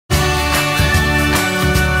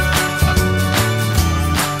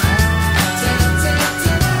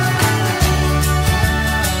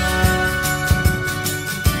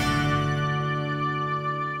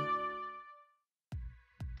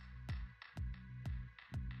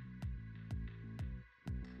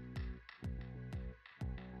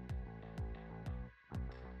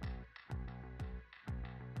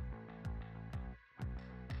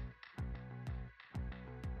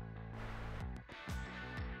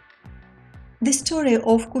The story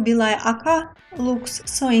of Kubilay Aka looks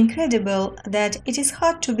so incredible that it is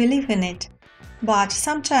hard to believe in it. But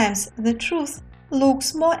sometimes the truth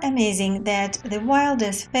looks more amazing than the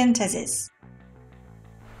wildest fantasies.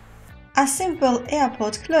 A simple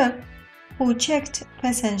airport clerk who checked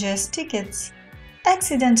passengers' tickets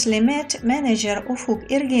accidentally met manager Ufuk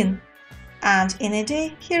Ergin, and in a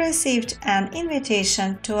day he received an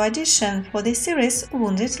invitation to audition for the series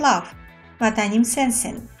Wounded Love, Vatanim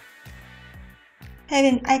Sensin.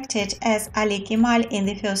 Having acted as Ali Kemal in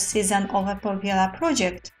the first season of a popular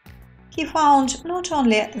project, he found not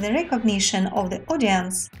only the recognition of the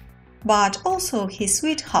audience, but also his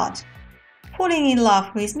sweetheart, falling in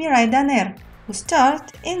love with Miray Daner, who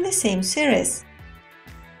starred in the same series.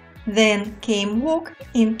 Then came work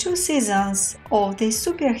in 2 seasons of the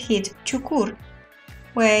superhit Çukur,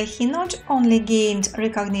 where he not only gained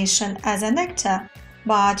recognition as an actor,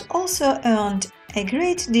 but also earned a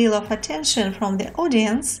great deal of attention from the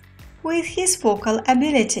audience with his vocal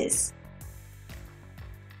abilities.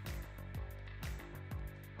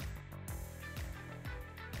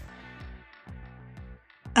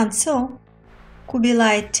 And so,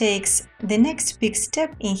 Kubilay takes the next big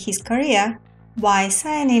step in his career by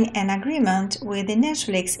signing an agreement with the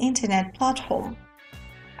Netflix internet platform.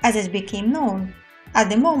 As it became known, at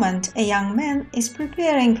the moment a young man is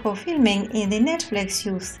preparing for filming in the Netflix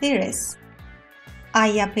youth series.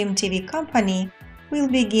 Yapım TV company will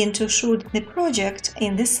begin to shoot the project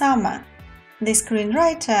in the summer. The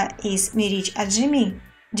screenwriter is Meriç Acemi,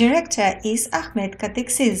 director is Ahmet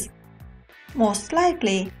Katıksız. Most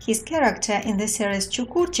likely, his character in the series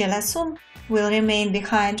Çukur Celasun will remain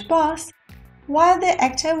behind bars, while the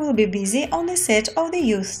actor will be busy on the set of the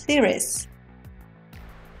youth series.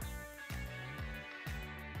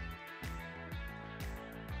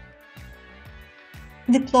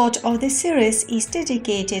 The plot of the series is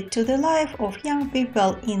dedicated to the life of young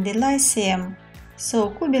people in the Lyceum, so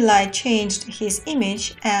Kubilay changed his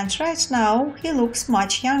image and right now he looks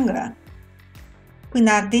much younger.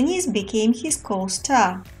 Pınar Deniz became his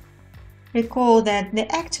co-star. Recall that the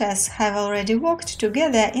actors have already worked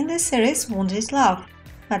together in the series Wounded Love,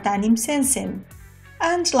 Vatanim Sensin,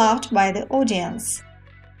 and loved by the audience.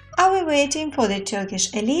 Are we waiting for the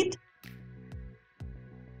Turkish elite?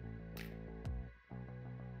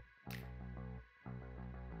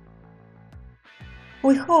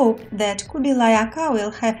 We hope that Kubilay Aka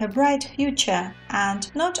will have a bright future and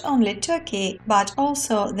not only Turkey but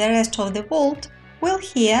also the rest of the world will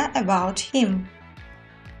hear about him.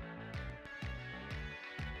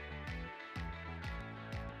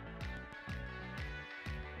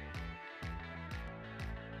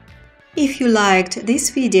 If you liked this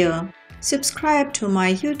video, subscribe to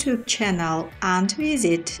my YouTube channel and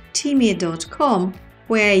visit timi.com,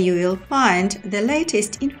 where you will find the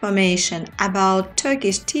latest information about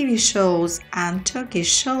Turkish TV shows and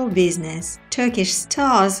Turkish show business, Turkish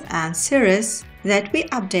stars and series that we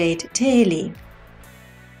update daily.